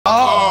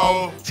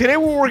Today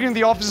we're working in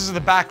the offices of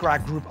the back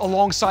rack group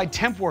alongside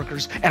temp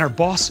workers, and our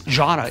boss,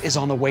 Jana, is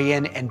on the way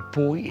in, and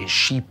boy, is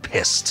she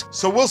pissed.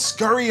 So we'll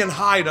scurry and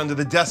hide under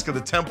the desk of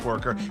the temp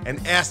worker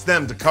and ask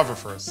them to cover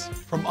for us.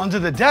 From under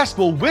the desk,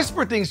 we'll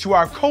whisper things to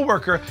our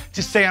coworker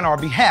to say on our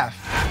behalf.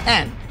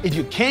 And if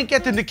you can't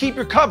get them to keep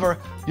your cover,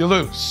 you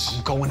lose.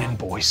 I'm going in,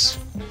 boys.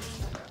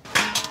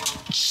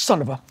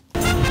 Son of a...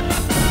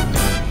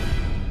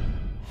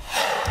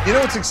 You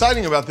know what's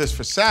exciting about this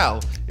for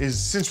Sal is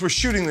since we're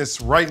shooting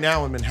this right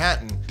now in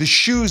Manhattan, the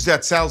shoes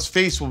that Sal's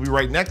face will be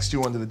right next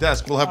to under the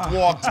desk will have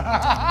walked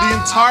the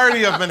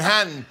entirety of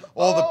Manhattan,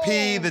 all the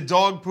pee, the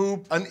dog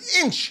poop, an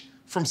inch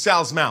from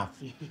Sal's mouth.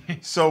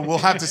 So we'll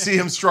have to see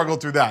him struggle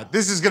through that.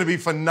 This is gonna be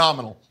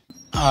phenomenal.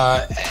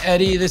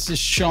 Eddie, this is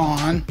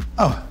Sean.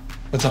 Oh,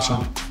 what's up,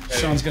 Sean?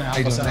 Sean's gonna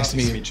help us out. Nice to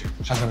meet you.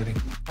 How's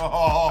everything?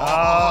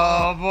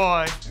 Oh,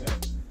 boy.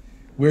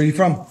 Where are you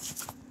from?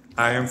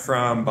 I am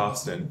from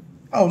Boston.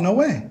 Oh, no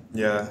way.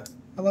 Yeah.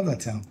 I love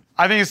that town.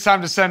 I think it's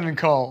time to send and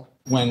call.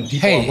 When people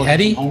Hey, are working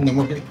Eddie? from home, they're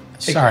working.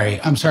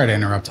 I'm sorry to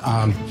interrupt.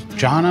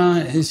 Jana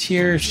is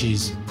here.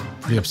 She's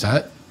pretty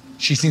upset.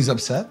 She seems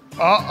upset.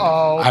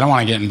 Uh-oh. I don't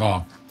want to get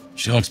involved.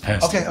 She looks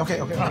pissed. Okay.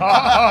 Oh,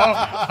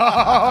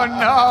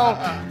 no.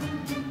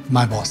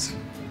 My boss.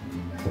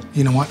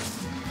 You know what?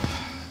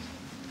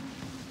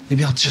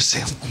 Maybe I'll just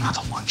say I'm not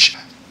at lunch.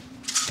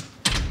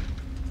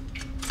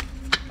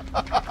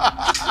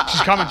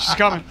 She's coming.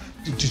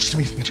 Just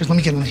let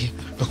me get in here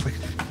real quick.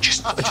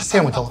 Just say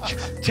I went to lunch.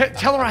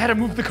 Tell her I had to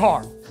move the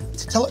car.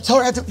 Tell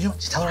her I had to,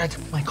 just tell her I had to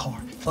move my car.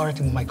 Tell her I had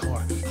to move my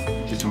car.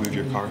 Did you move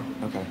your car?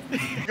 Okay.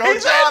 Go,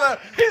 Jana!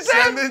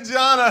 Send in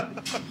Jana!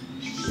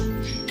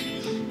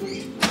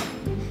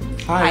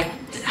 Hi.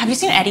 Have you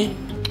seen Eddie?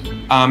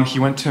 He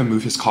went to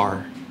move his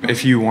car.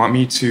 If you want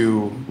me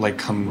to, like,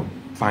 come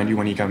find you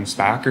when he comes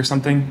back or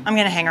something. I'm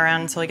gonna hang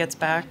around until he gets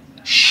back.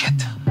 Shit.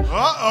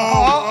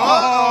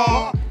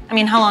 Uh-oh! I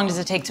mean, how long does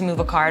it take to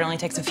move a car? It only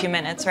takes a few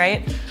minutes,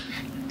 right?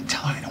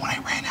 Tell her when I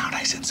ran out,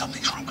 I said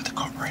something's wrong with the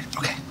carburetor.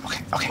 Okay.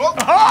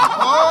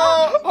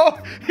 Oh,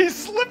 he's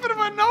slipping him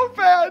a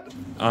notepad.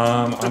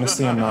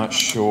 Honestly, I'm not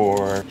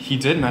sure. He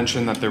did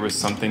mention that there was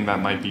something that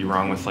might be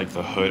wrong with, like,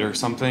 the hood or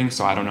something,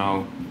 so I don't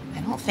know.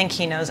 I don't think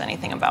he knows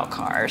anything about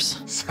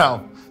cars.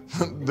 Sal,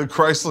 the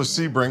Chrysler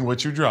Sebring,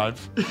 which you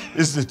drive,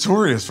 is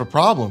notorious for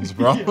problems,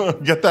 bro.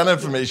 Get that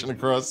information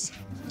across.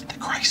 The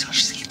Chrysler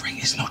Sebring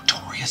is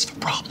notorious for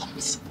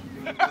problems.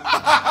 My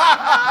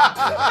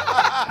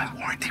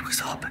warranty was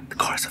up. The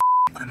car's a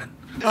lemon.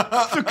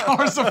 The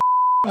car's a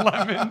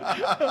lemon.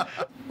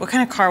 What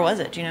kind of car was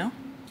it, do you know?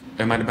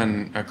 It might have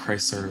been a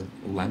Chrysler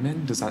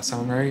Lemon. Does that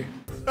sound right?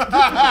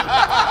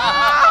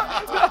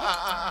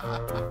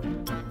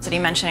 Did he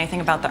mention anything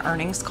about the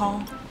earnings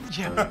call?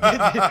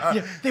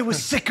 Yeah, there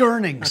was sick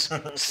earnings.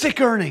 Sick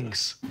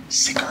earnings.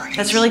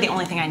 That's really the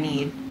only thing I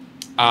need.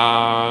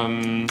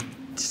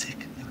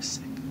 Sick. It was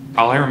sick.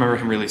 All I remember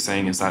him really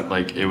saying is that,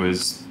 like, it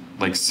was,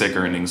 like, sick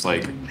earnings,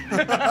 like...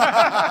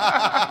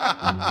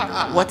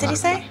 What did he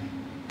say?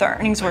 The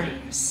earnings were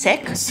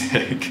sick?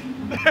 Sick.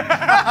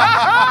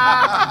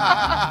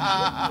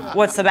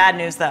 What's the bad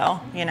news,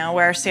 though? You know,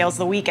 where are sales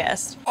the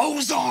weakest?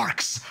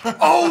 Ozarks! The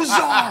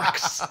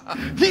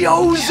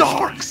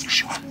Ozarks!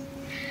 Sean,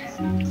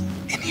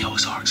 in the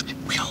Ozarks,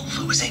 we are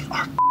losing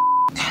our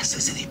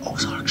asses in the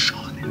Ozarks,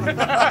 Sean.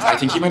 I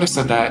think he might have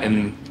said that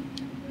in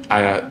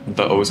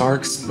the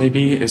Ozarks,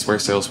 maybe, is where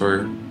sales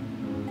were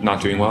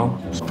not doing well.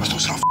 We're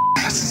losing our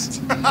asses.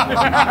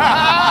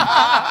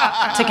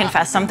 To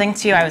confess something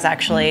to you, I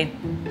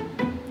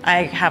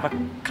have a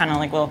kind of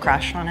like little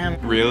crush on him.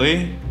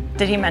 Really?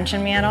 Did he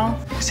mention me at all?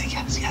 Say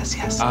yes.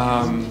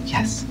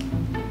 Yes.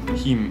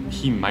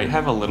 He might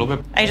have a little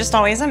bit. I just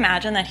always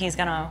imagine that he's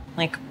gonna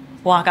like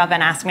walk up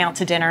and ask me out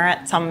to dinner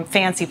at some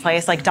fancy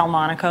place like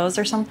Delmonico's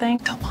or something.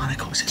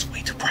 Delmonico's is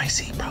way too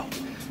pricey, bro.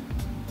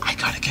 I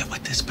gotta get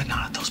with this, but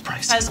not at those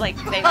prices. Because like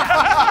they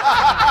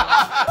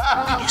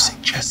Can you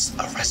suggest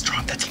a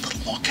restaurant that's a little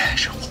more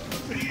casual?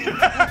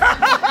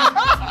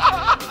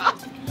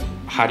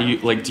 How do you,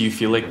 like, do you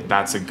feel like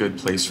that's a good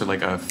place for,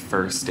 like, a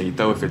first date,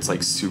 though, if it's,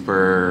 like,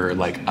 super,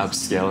 like,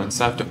 upscale and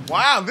stuff?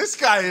 Wow, this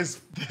guy is...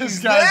 This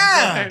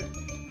guy's great.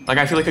 Like,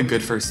 I feel like a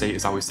good first date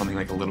is always something,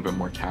 like, a little bit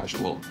more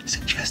casual.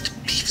 Suggest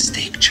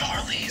beefsteak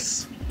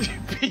Charlie's.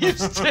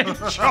 Beefsteak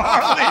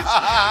Charlie's.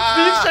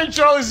 Beefsteak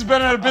Charlie's has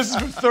been out of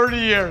business for 30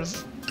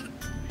 years.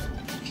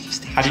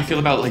 How do you feel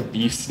about, like,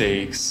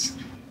 beefsteaks?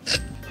 I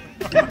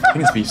think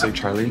it's Beefsteak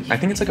Charlie. I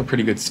think it's, like, a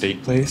pretty good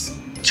steak place.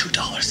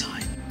 $2 sign.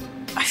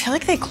 I feel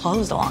like they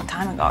closed a long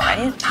time ago,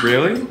 right?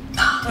 Really?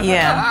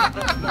 Yeah.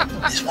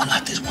 There's one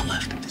left.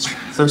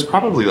 There's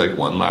probably, like,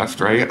 one left,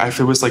 right? If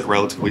it was, like,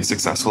 relatively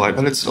successful, I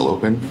bet it's still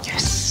open.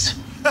 Yes.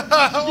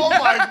 Oh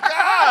my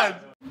God!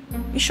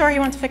 You sure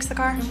you want to fix the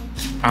car?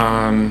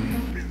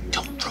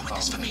 Don't ruin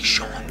this for me,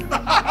 Sean.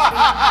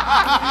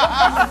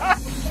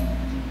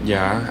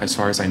 Yeah, as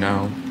far as I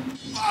know.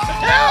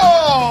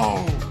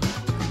 No!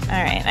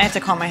 All right, I have to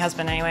call my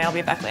husband anyway. I'll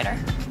be back later.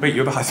 Wait,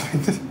 you have a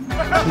husband?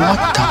 What the